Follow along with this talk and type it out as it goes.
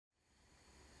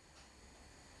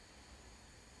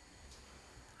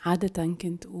عادة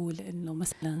كنت أقول إنه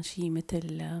مثلا شي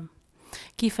مثل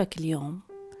كيفك اليوم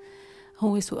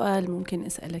هو سؤال ممكن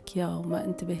أسألك إياه وما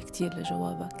انتبه كتير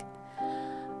لجوابك،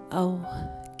 أو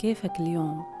كيفك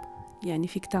اليوم يعني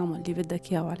فيك تعمل اللي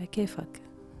بدك إياه وعلى كيفك.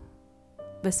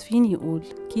 بس فيني أقول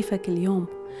كيفك اليوم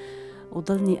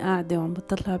وضلني قاعدة وعم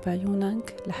بتطلع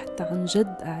بعيونك لحتى عن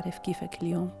جد أعرف كيفك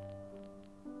اليوم.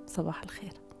 صباح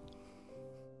الخير.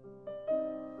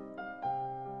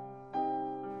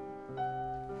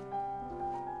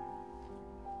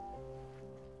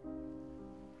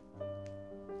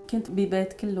 كنت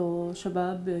ببيت كله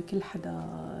شباب، كل حدا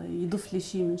يضيف لي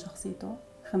شيء من شخصيته،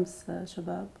 5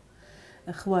 شباب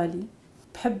اخوالي.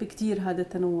 بحب كتير هذا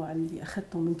التنوع اللي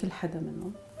أخذته من كل حدا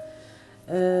منهم.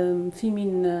 في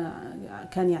مين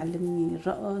كان يعلمني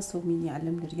الرقص، ومين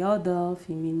يعلمني الرياضة،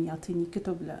 في مين يعطيني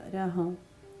كتب لأقراها.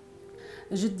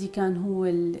 جدي كان هو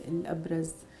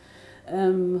الأبرز،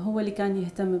 هو اللي كان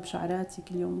يهتم بشعراتي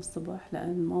كل يوم الصبح،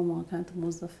 لأن ماما كانت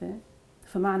موظفة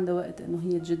فما عندها وقت إنه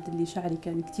هي تجد لي شعري،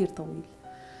 كان كتير طويل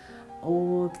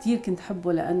وكتير كنت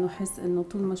حبه، لأنه حس إنه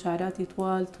طول ما شعراتي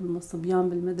طوال طول ما الصبيان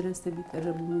بالمدرسة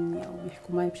بيتقربوا مني أو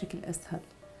بيحكوا معي بشكل أسهل.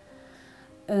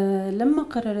 لما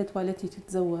قررت والدتي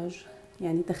تتزوج،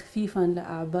 يعني تخفيفا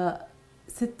لأعباء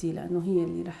ستي لأنه هي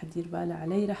اللي رح تدير بالها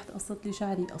علي، رح تقصت لي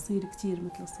شعري قصير كتير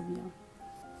مثل الصبيان.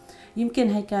 يمكن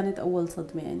هي كانت أول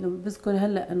صدمة، يعني لو بذكر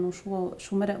هلأ إنه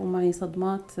شو مرقوا معي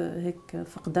صدمات هيك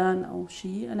فقدان أو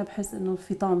شيء، أنا بحس إنه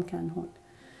الفطام كان هون.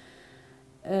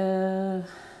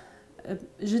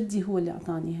 جدي هو اللي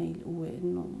أعطاني هاي القوة،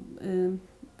 إنه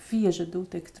فيها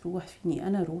جدوتك تروح، فيني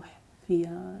أنا روح،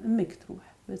 فيها أمك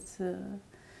تروح، بس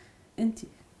أنتي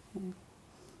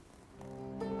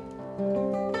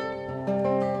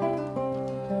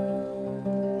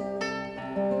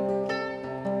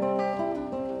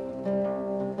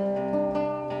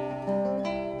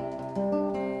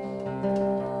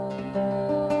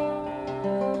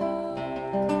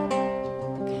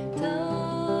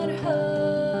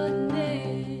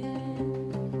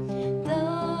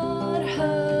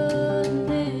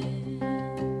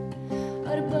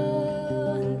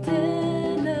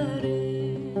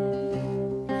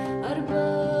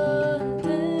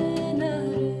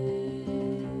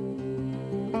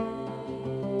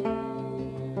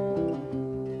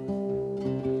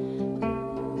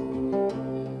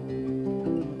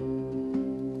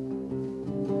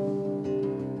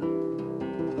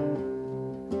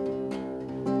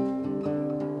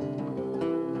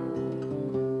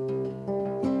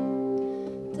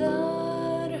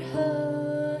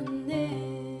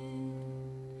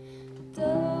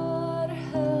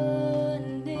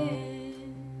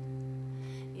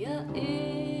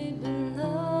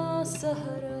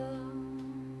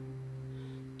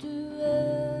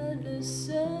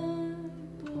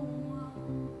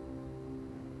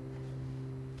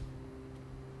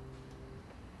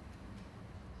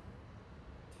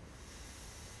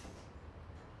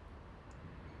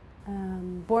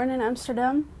born in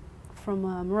Amsterdam from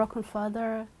a Moroccan father,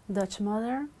 Dutch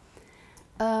mother.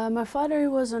 My father, he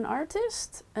was an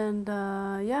artist, and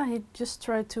yeah, he just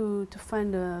tried to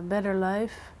find a better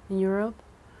life in Europe,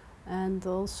 and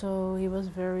also he was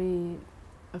very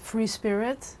a free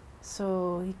spirit, so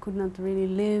he could not really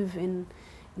live in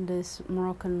this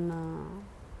Moroccan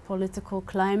political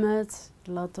climate.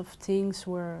 A lot of things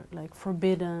were like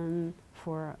forbidden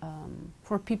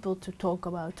for people to talk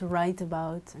about, to write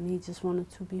about, and he just wanted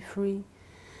to be free.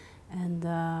 And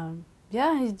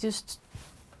yeah, he just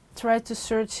tried to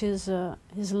search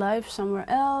his life somewhere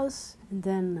else. And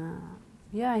then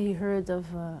yeah, he heard of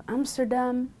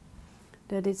Amsterdam,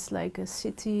 that it's like a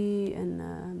city and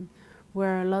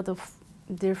where a lot of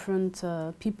different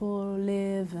people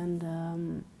live, and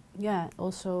yeah,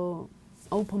 also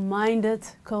open-minded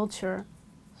culture.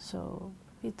 So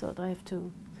he thought, I have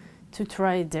to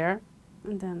try it there.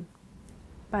 And then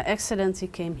by accident he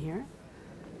came here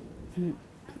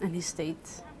and he stayed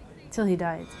till he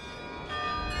died.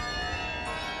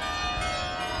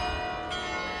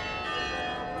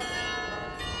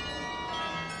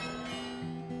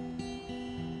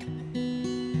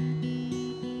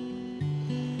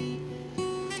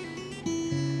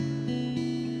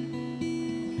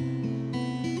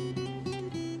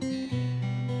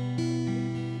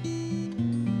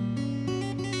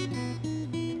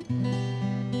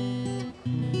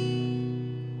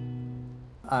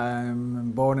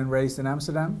 I'm born and raised in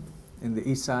Amsterdam, in the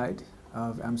east side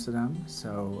of Amsterdam.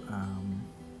 So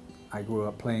I grew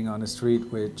up playing on the street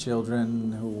with children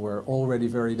who were already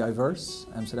very diverse.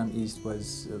 Amsterdam East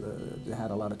was, they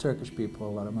had a lot of Turkish people,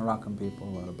 a lot of Moroccan people,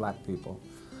 a lot of black people.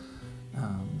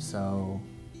 So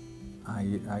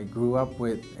I grew up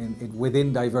within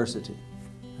diversity.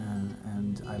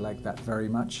 and I like that very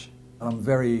much. I'm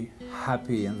very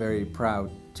happy and very proud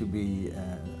to be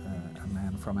a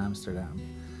man from Amsterdam.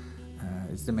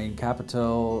 It's the main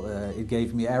capital. It gave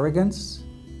me arrogance.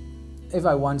 If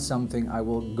I want something, I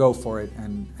will go for it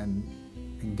and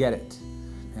get it.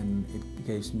 And it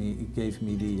gave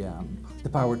me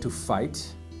the power to fight.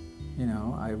 You know,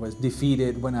 I was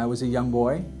defeated when I was a young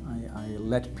boy. I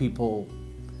let people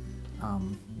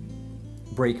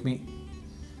break me,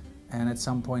 and at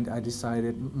some point I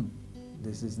decided,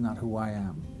 this is not who I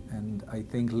am. And I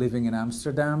think living in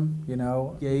Amsterdam, you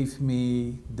know, gave me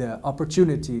the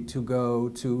opportunity to go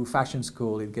to fashion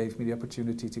school. It gave me the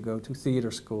opportunity to go to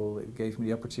theater school. It gave me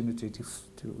the opportunity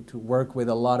to work with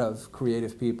a lot of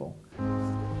creative people.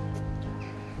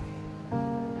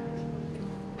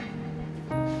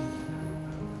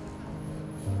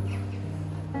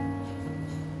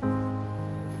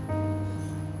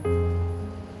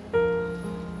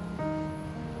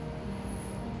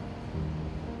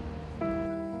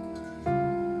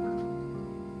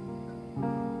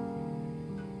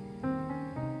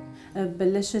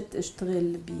 بلشت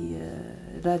اشتغل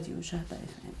براديو جهبة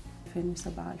FM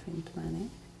 2007 2008.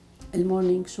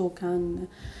 المورنينج شو كان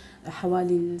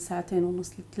حوالي ساعتين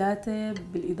ونص لثلاثة،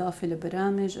 بالإضافة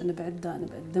لبرامج أنا بعدها أنا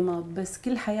بقدمها، بس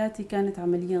كل حياتي كانت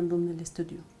عمليا ضمن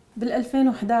الاستوديو.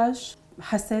 بال2011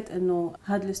 حسيت إنه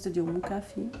هذا الاستوديو مو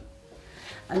كافي.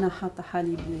 أنا حاطة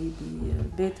حالي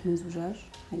ببيت من زجاج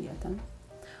حقيقة،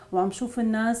 وعم شوف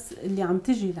الناس اللي عم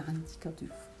تجي لعندي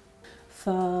كضيوف.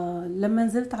 فلما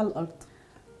نزلت على الأرض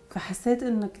فحسيت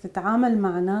إنك تتعامل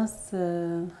مع ناس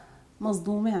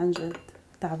مصدومة عن جد،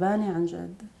 تعبانة عن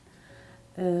جد،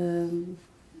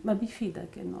 ما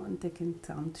بيفيدك إنه أنت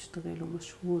كنت عم تشتغل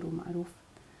ومشهور ومعروف.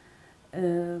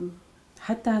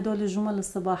 حتى هدول الجمل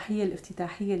الصباحية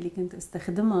الافتتاحية اللي كنت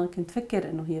استخدمها كنت فكر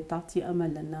إنه هي بتعطي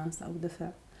أمل للناس أو دفع،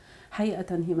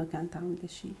 حقيقة هي ما كانت عاملة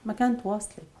شيء، ما كانت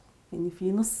واصلة. يعني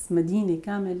في نص مدينة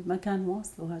كامل ما كان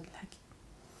واصلوا هذا الحكي.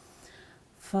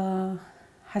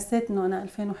 فحسيت إنه أنا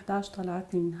 2011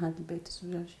 طلعتني من هذا البيت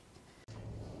الزجاجي.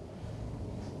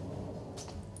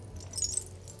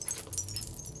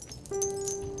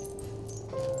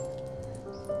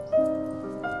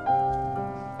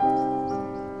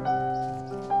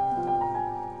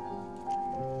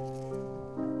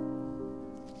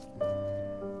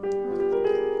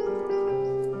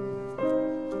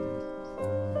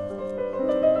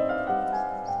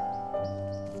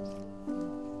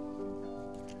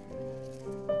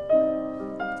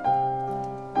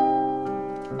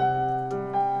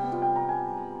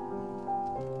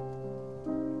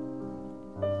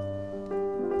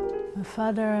 My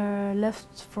father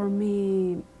left for me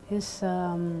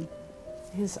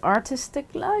his artistic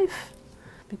life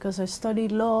because I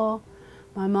studied law.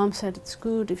 My mom said it's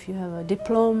good if you have a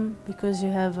diploma because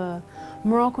you have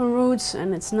Moroccan roots and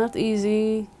it's not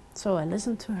easy. So I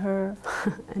listened to her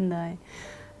and I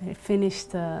finished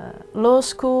law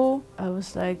school. I was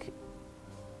like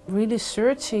really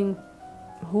searching,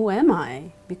 who am I?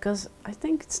 Because I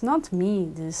think it's not me,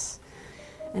 this.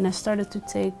 And I started to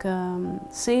take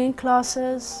singing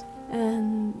classes,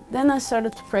 and then I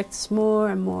started to practice more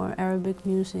and more Arabic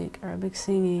music, Arabic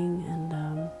singing, and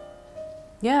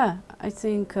yeah, I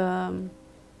think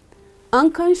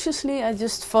unconsciously I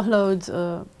just followed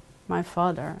my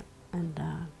father, and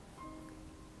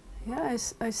yeah,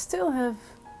 I still have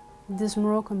this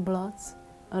Moroccan blood,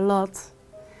 a lot,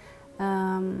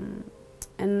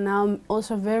 and now I'm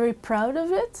also very proud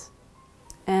of it.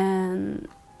 And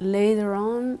later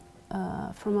on,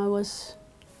 from I was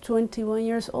 21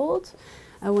 years old,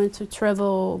 I went to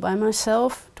travel by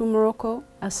myself to Morocco,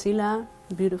 Asila,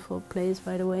 beautiful place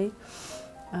by the way,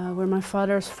 where my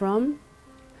father's from.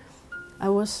 I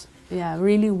was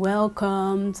really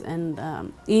welcomed, and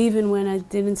even when I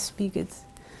didn't speak it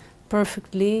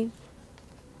perfectly,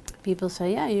 people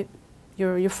say, yeah,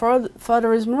 your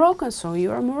father is Moroccan, so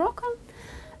you are Moroccan.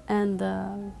 And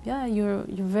yeah, you're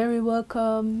very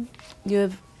welcome. You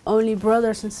have only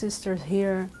brothers and sisters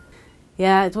here.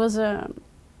 Yeah, it was a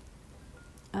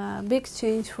big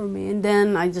change for me. And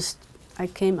then I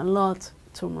came a lot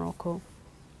to Morocco.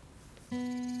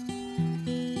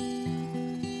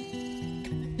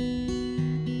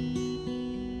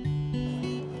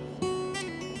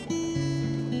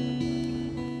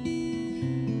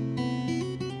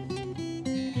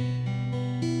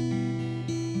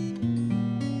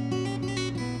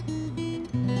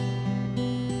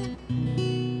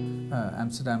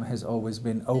 Amsterdam has always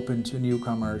been open to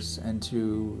newcomers and to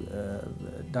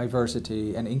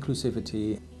diversity and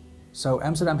inclusivity. So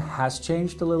Amsterdam has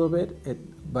changed a little bit,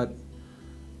 but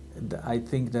I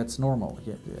think that's normal.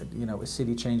 You know, a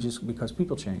city changes because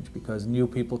people change, because new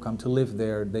people come to live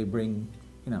there. They bring,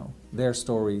 you know, their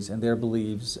stories and their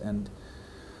beliefs,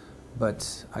 but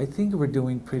I think we're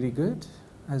doing pretty good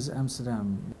as Amsterdam.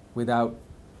 Without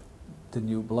the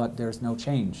new blood, there's no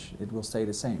change. It will stay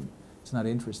the same. It's not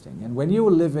interesting. And when you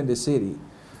live in the city,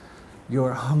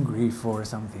 you're hungry for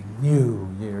something new.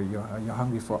 You're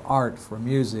hungry for art, for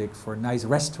music, for nice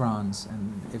restaurants. And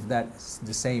if that's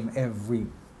the same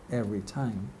every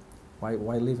time,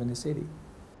 why live in the city?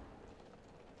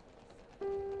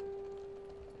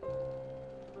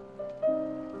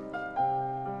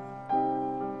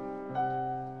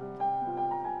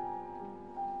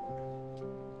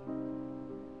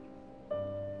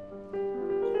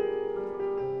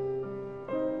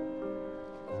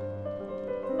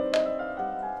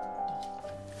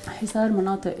 حصار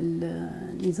مناطق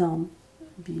النظام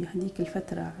بهديك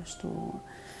الفترة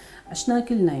عشناه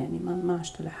كلنا، يعني ما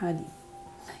عشته لحالي.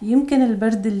 يمكن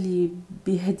البرد اللي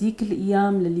بهديك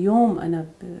الأيام لليوم أنا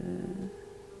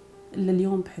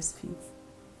لليوم بحس فيه.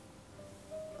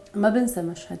 ما بنسى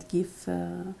مشهد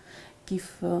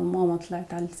كيف ماما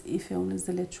طلعت على السقيفة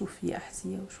ونزلت شو في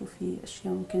أحذية وشو في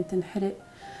أشياء ممكن تنحرق،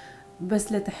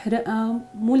 بس لتحرقها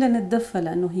مو لنتدفى،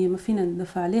 لأنه هي ما فينا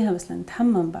ندفى عليها، بس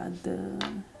لنتحمم بعد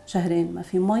شهرين ما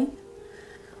في مي.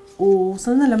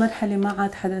 ووصلنا لمرحلة ما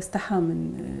عاد حدا استحى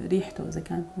من ريحته إذا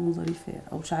كانت مو ظريفة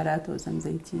أو شعراته إذا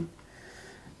مزيتين،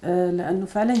 لأنه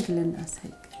فعلا كل الناس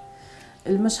هيك.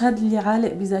 المشهد اللي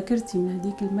عالق بذاكرتي من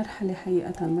هديك المرحلة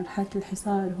حقيقة مرحلة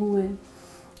الحصار هو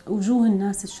وجوه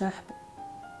الناس الشاحبة.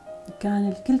 كان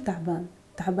الكل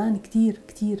تعبان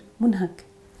كتير منهك.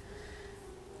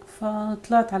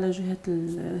 فطلعت على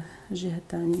الجهة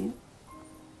الثانية،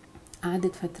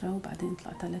 قعدت فترة وبعدين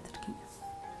طلعت على تركيا.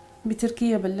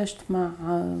 بتركيا بلشت مع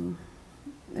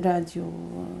راديو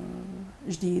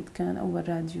جديد، كان أول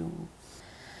راديو.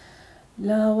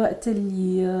 لوقت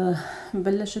اللي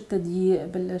بلش التضييق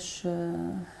بلش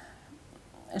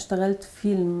اشتغلت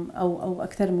فيلم أو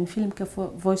أكثر من فيلم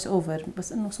كفويس أوفر،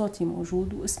 بس إنه صوتي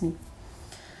موجود واسمي.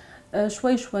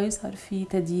 شوي صار في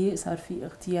تضييق، صار في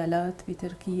اغتيالات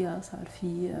بتركيا، صار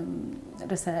في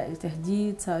رسائل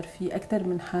تهديد، صار في أكثر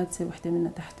من حادثة، وحدة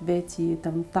منها تحت بيتي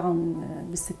تم طعن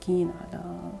بالسكين على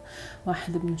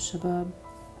واحد من الشباب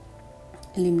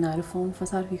اللي بنعرفهم،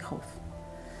 فصار في خوف.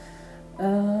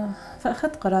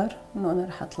 فأخذت قرار إنه أنا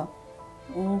رح أطلع،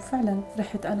 وفعلا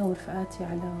رحت أنا ورفقاتي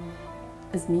على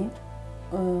أزمير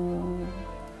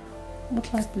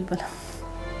وطلعت بالبلد.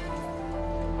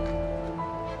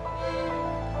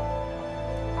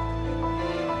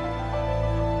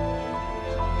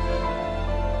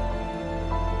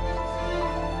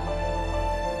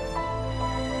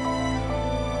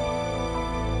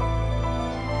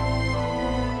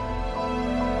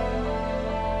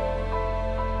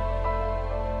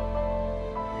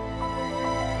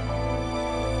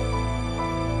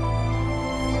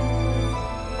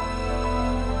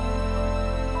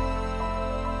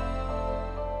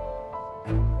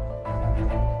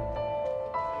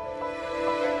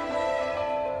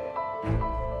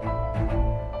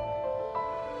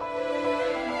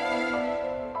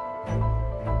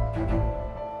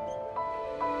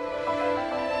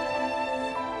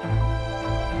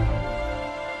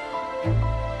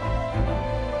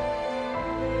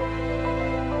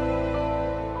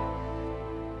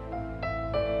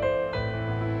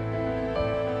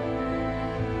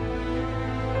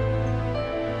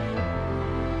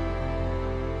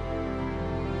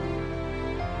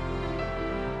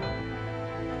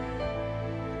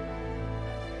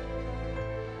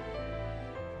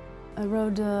 I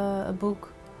wrote a book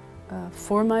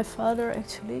for my father,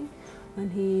 actually, when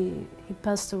he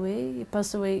passed away. He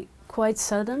passed away quite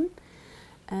sudden,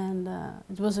 and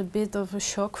it was a bit of a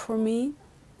shock for me.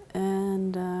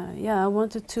 And yeah, I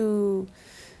wanted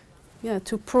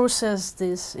to process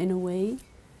this in a way,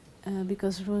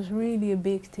 because it was really a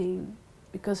big thing.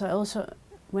 Because I also,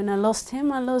 when I lost him,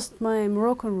 I lost my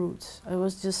Moroccan roots. I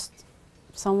was just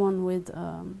someone with,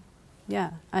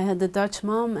 yeah, I had the Dutch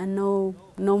mom and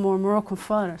no more Moroccan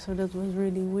father, so that was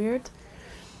really weird.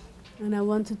 And I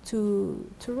wanted to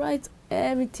write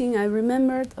everything I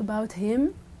remembered about him,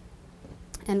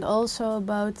 and also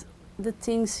about the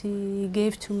things he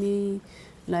gave to me,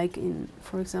 like in,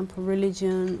 for example,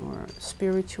 religion or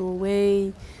spiritual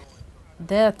way.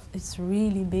 That is a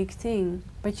really big thing,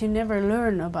 but you never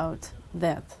learn about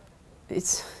that.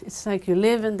 It's like you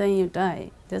live and then you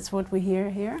die. That's what we hear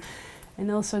here. And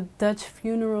also Dutch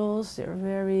funerals, they're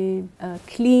very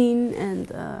clean and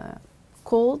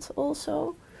cold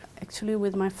also. Actually,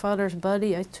 with my father's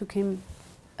body, I took him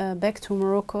back to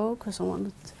Morocco because I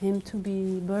wanted him to be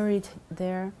buried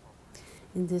there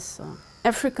in this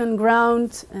African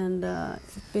ground and a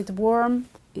bit warm.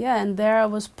 Yeah, and there I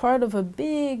was part of a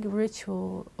big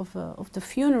ritual of the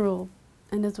funeral,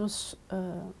 and it was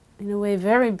in a way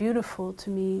very beautiful to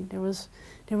me.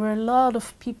 There were a lot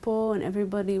of people, and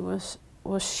everybody was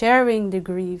sharing the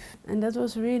grief, and that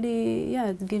was really, yeah,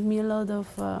 it gave me a lot of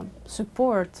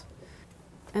support.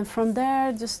 And from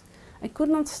there, I could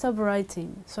not stop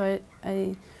writing. So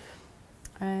I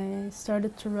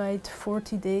started to write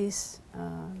 40 days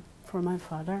for my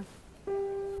father.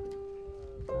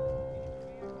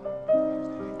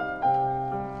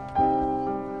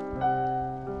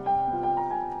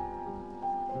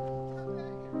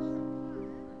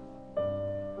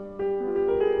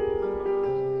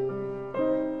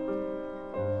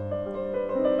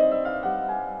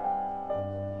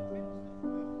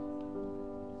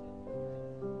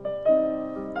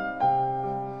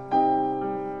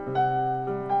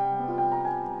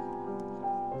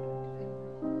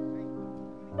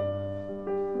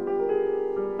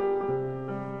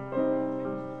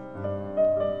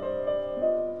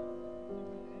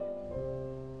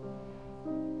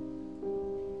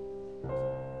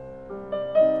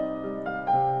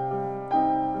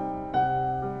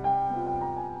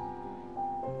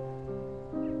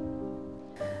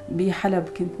 بحلب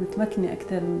كنت متمكنة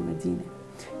أكثر من المدينة.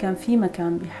 كان في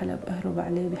مكان بحلب أهرب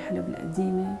عليه بحلب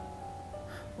القديمة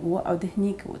وأقعد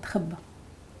هنيك وأتخبى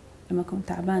لما كنت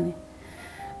تعبانة.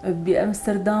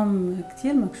 بأمستردام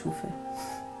كتير مكشوفة،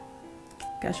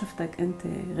 كشفتك أنت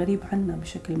غريب عنا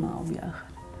بشكل ما أو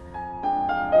بآخر.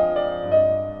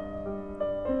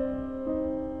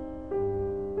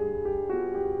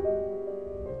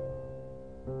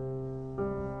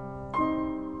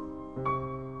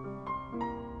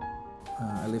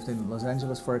 I lived in Los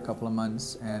Angeles for a couple of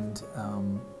months, and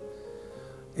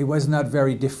it was not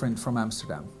very different from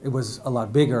Amsterdam. It was a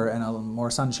lot bigger and a lot more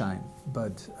sunshine,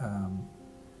 but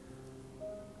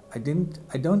I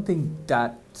don't think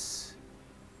that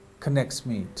connects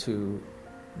me to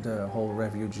the whole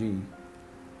refugee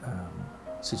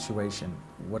situation.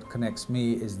 What connects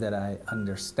me is that I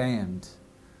understand,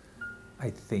 I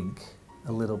think,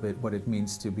 a little bit what it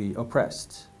means to be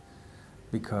oppressed,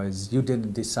 because you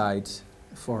didn't decide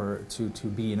to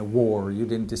be in a war. You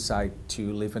didn't decide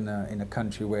to live in a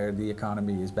country where the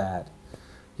economy is bad.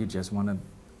 You just want to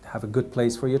have a good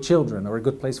place for your children, or a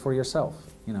good place for yourself,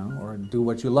 you know, or do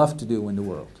what you love to do in the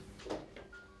world.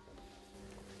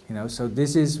 You know, so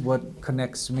this is what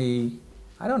connects me.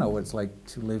 I don't know what it's like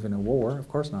to live in a war, of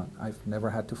course not. I've never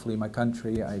had to flee my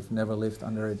country. I've never lived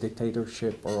under a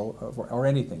dictatorship or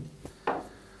anything.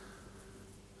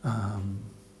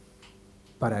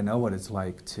 But I know what it's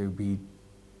like to be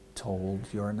told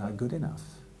you're not good enough.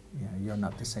 You know, you're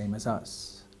not the same as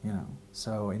us, you know.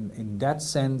 So in that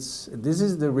sense, this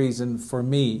is the reason for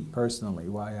me personally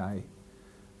why I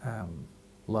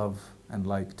love and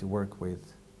like to work with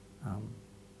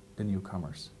the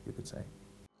newcomers, you could say.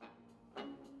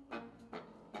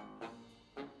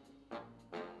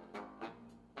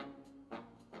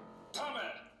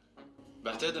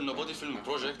 بعتقد انه بودي فيلم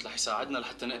بروجكت رح يساعدنا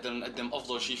لحتى نقدر نقدم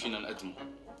افضل شيء فينا نقدمه،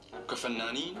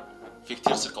 وكفنانين في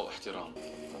كتير ثقة واحترام.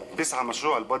 بيسعى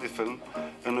مشروع البودي فيلم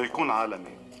انه يكون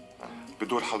عالمي،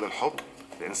 بدور حول الحب،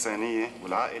 الإنسانية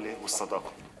والعائلة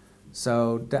والصداقة.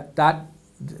 So that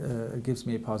gives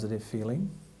me a positive feeling,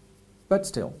 but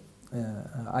still,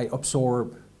 I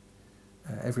absorb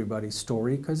everybody's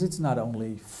story, because it's not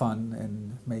only fun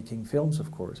and making films,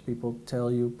 of course. People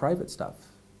tell you private stuff.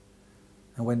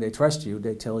 And when they trust you,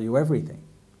 they tell you everything.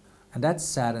 And that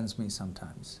saddens me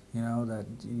sometimes, you know, that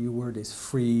you were this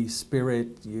free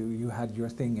spirit, you had your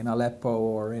thing in Aleppo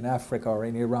or in Africa or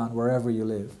in Iran, wherever you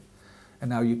live. And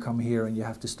now you come here and you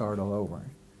have to start all over.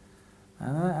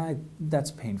 And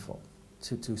that's painful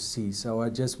to see. So I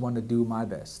just want to do my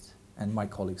best, and my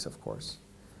colleagues, of course,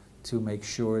 to make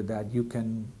sure that you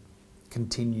can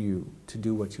continue to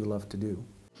do what you love to do.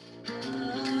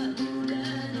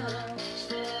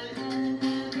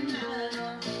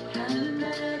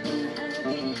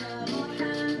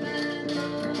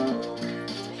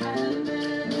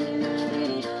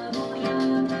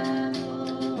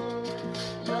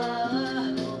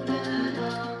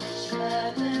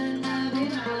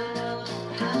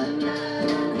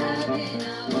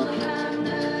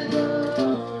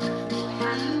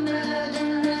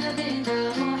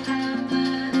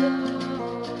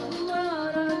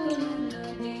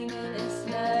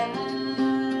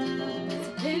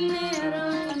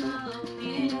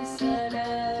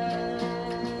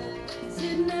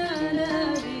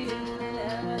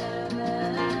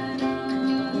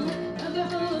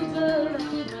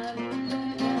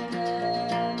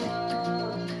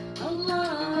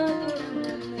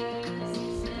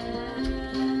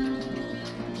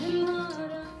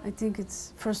 think it's,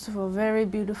 first of all, very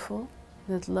beautiful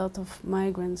that a lot of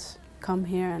migrants come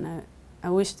here, and I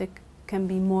wish there can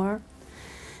be more.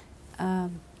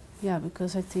 Yeah,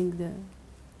 because I think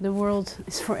the world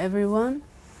is for everyone.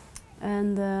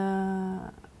 And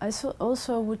I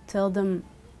also would tell them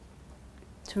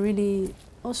to really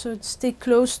also stay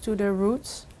close to their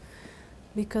roots,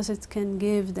 because it can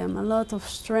give them a lot of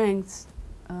strength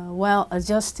while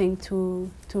adjusting to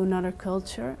another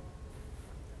culture.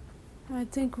 I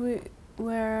think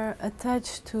we're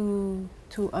attached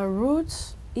to our roots,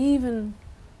 even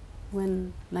when,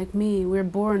 like me,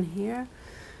 we're born here,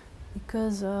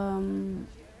 because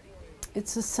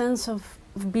it's a sense of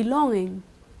belonging,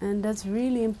 and that's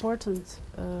really important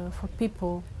for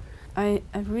people. I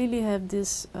really have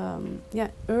this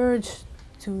urge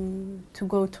to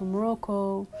go to Morocco,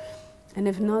 and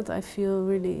if not, I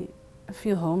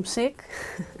feel homesick.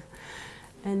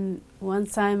 And one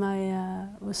time I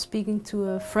was speaking to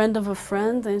a friend of a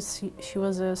friend, and she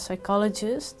was a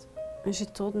psychologist, and she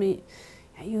told me,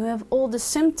 "You have all the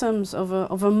symptoms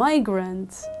of a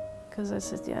migrant." Because I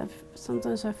said, yeah,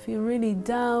 sometimes I feel really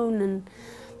down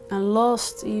and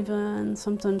lost even.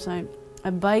 Sometimes I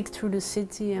bike through the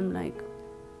city, I'm like,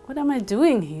 what am I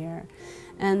doing here?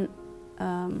 And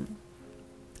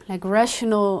like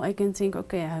rational, I can think,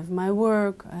 okay, I have my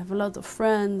work, I have a lot of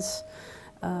friends.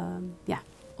 Yeah,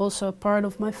 also a part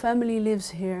of my family lives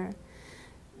here.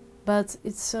 But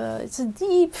it's a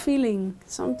deep feeling,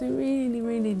 something really,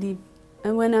 really deep.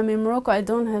 And when I'm in Morocco, I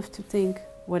don't have to think,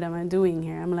 what am I doing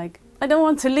here? I'm like, I don't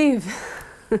want to leave.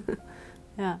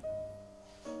 Yeah.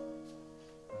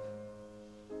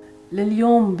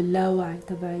 لليوم باللاوعي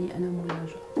تبعي أنا مو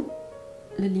لاجئة.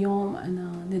 لليوم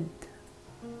أنا ند،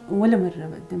 ولا مرة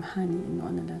بقدم حالي إنه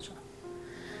أنا لاجئة.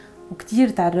 وكتير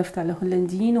تعرفت على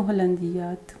هولنديين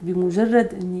وهولنديات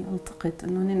بمجرد إني التقط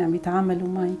إنه هن عم يتعاملوا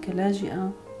معي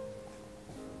كلاجئة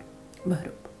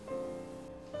بهرب.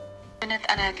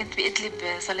 أنا كنت بإدلب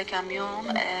صار لي كم يوم،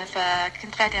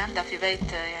 فكنت قاعدة عندها في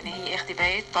بيت، يعني هي أختي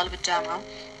بيت طالبة جامعة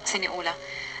سنة أولى.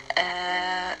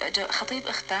 خطيب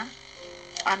أختها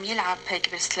عم يلعب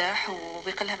هيك بالسلاح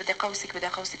وبيقول لها بدي أقوسك بدي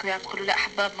أقوسك، وهي عم تقول له لا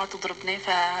حباب ما تضربني،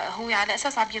 فهو على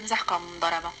أساس عم يمزحها من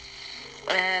ضربها.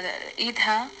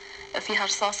 إيدها فيها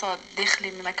رصاصة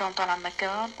داخلة من مكان طالعة من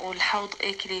مكان، والحوض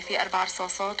آكلي فيه 4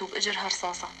 رصاصات وبإجرها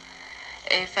رصاصة،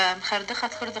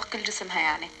 فمخردخت خردق كل جسمها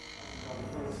يعني.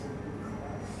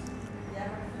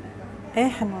 ايه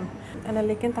حنون، انا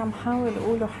اللي كنت عم حاول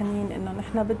اقوله حنين انه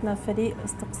نحن بدنا فريق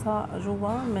استقصاء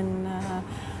جوا من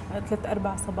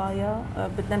 3-4 صبايا،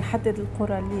 بدنا نحدد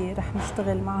القرى اللي رح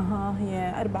نشتغل معها،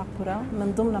 هي 4 قرى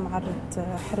من ضمنها معرة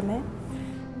حرمة.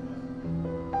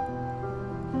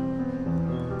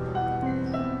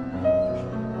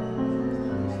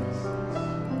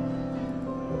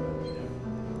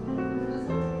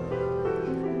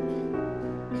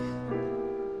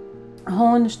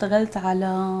 هون اشتغلت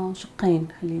على شقين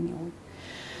خليني أقول.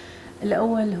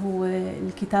 الأول هو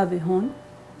الكتابة هون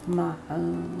مع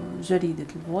جريدة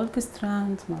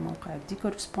الفولكستراند، مع موقع دي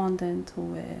كورسبوندنت،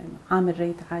 هو عامل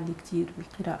ريت عالي كتير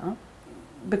بالقراءة.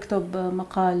 بكتب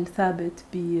مقال ثابت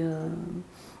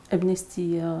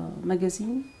بأمنستي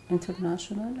ماجازين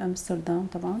انترناشونال أمستردام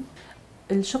طبعا.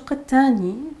 الشق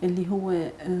الثاني اللي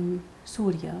هو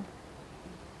سوريا،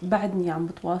 بعدني عم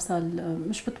بتواصل،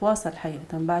 مش بتواصل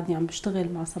حقيقة، بعدني عم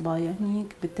بشتغل مع صبايا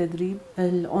هنيك بالتدريب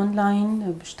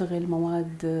الأونلاين، بشتغل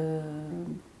مواد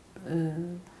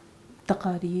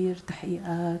تقارير،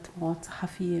 تحقيقات، مواد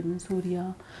صحفية من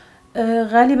سوريا.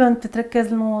 غالبا بتتركز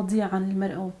المواضيع عن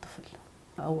المرأة والطفل،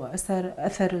 أو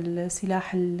أثر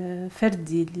السلاح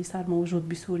الفردي اللي صار موجود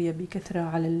بسوريا بكثرة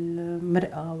على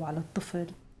المرأة وعلى الطفل.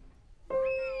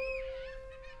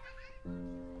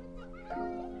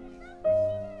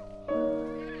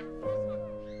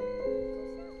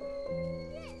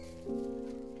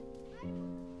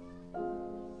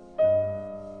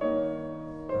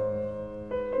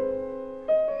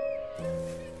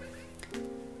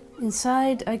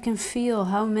 Inside, I can feel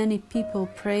how many people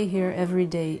pray here every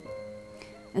day,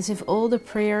 as if all the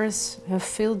prayers have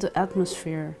filled the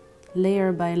atmosphere,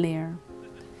 layer by layer.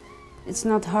 It's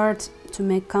not hard to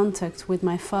make contact with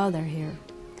my father here.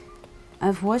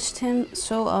 I've watched him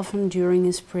so often during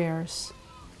his prayers.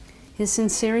 His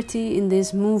sincerity in this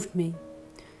moved me.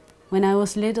 When I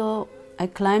was little, I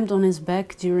climbed on his back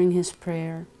during his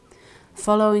prayer,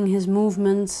 following his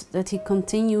movements that he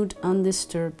continued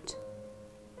undisturbed.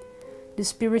 The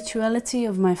spirituality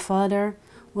of my father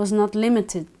was not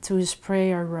limited to his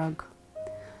prayer rug.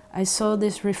 I saw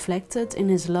this reflected in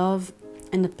his love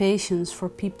and the patience for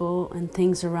people and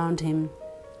things around him.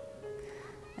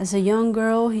 As a young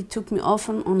girl, he took me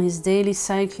often on his daily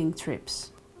cycling trips.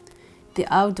 The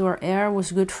outdoor air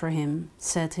was good for him,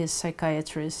 said his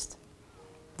psychiatrist.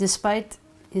 Despite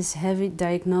his heavy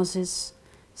diagnosis,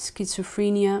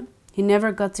 schizophrenia, he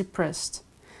never got depressed,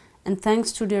 and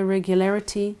thanks to the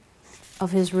regularity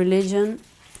of his religion,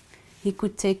 he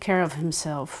could take care of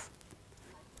himself.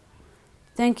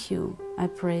 Thank you, I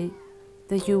pray,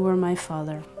 that you were my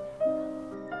father.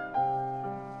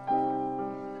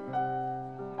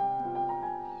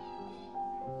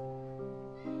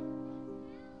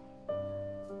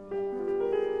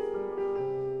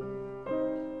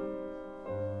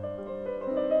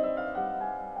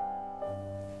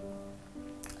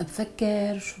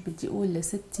 بفكر شو بدي أقول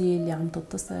لستي اللي عم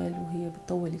تتصل وهي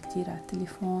بتطول كتير على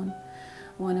التليفون،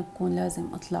 وأنا بكون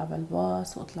لازم أطلع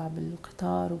بالباص وأطلع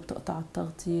بالقطار وبتقطع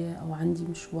التغطية، أو عندي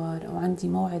مشوار أو عندي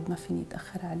موعد ما فيني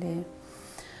أتأخر عليه،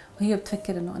 وهي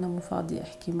بتفكر إنه أنا مو فاضية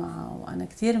أحكي معها وأنا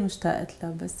كتير مشتاقة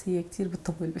لها، بس هي كتير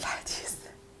بتطول بالحديث.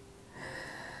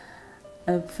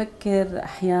 بفكر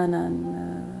أحيانا،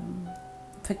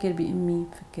 بفكر بأمي،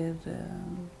 بفكر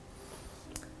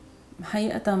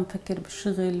حقيقة، بفكر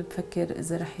بالشغل، بفكر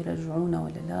إذا رح يرجعونا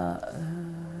ولا لا،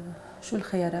 شو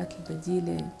الخيارات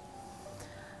البديلة،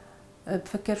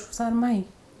 بفكر شو صار معي،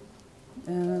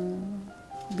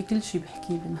 بكل شي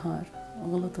بحكيه بالنهار،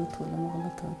 غلطت ولا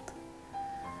ما غلطت،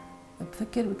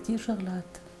 بفكر بكتير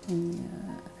شغلات، يعني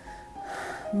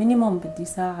مينيموم بدي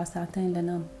ساعة ساعتين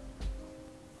لنام.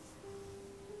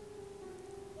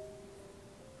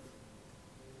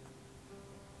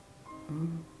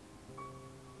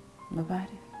 ما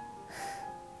بعرف،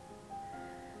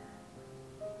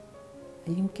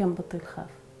 يمكن بطل خاف،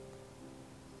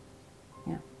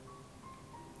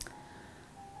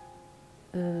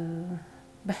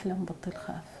 بحلم بطل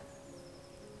خاف.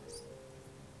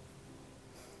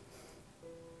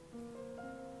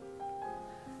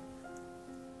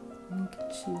 من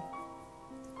كل شي،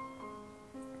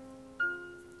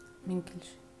 من كل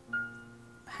شي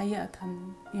حقيقة.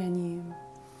 يعني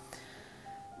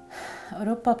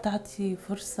أوروبا بتعطي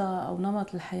فرصة أو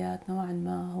نمط الحياة نوعا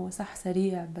ما هو صح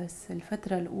سريع، بس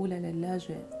الفترة الأولى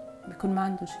للاجئ بيكون ما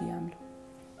عنده شي يعمله،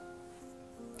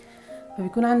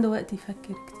 فبيكون عنده وقت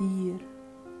يفكر كتير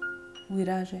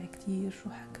ويراجع كتير شو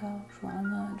حكى شو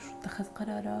عمل شو اتخذ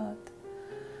قرارات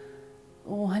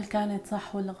وهل كانت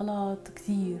صح ولا غلط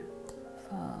كتير.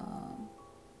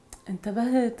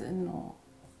 فانتبهت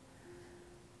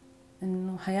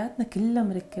إنه حياتنا كلها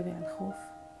مركبة على الخوف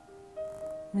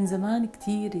من زمان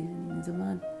كتير، يعني من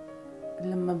زمان.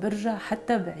 لما برجع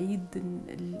حتى بعيد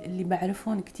اللي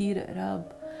بعرفهم كتير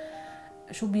قراب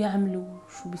شو بيعملوا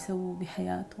شو بيسووا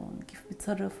بحياتهم كيف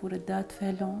بيتصرفوا ردات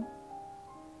فعلهم،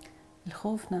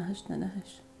 الخوف ناهشنا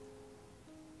نهش.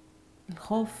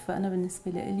 الخوف أنا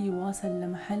بالنسبة لي واصل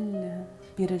لمحل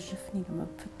بيرجفني لما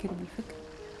بفكر بالفكر.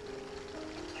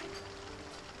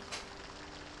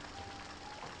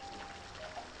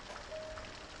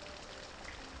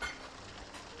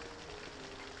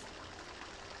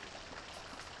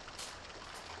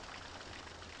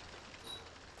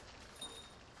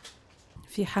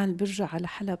 في حال برجع على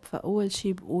حلب فأول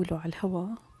شي بقوله على الهوا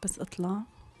بس أطلع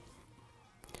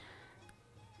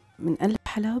من قلب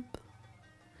حلب،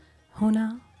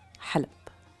 هنا حلب،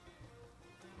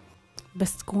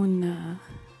 بس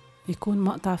يكون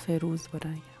مقطع فيروز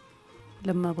وراي.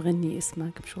 لما بغني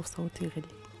اسمك بشوف صوتي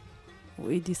غلي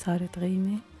وإيدي صارت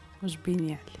غيمة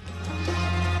وجبيني علي.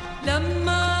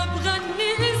 لما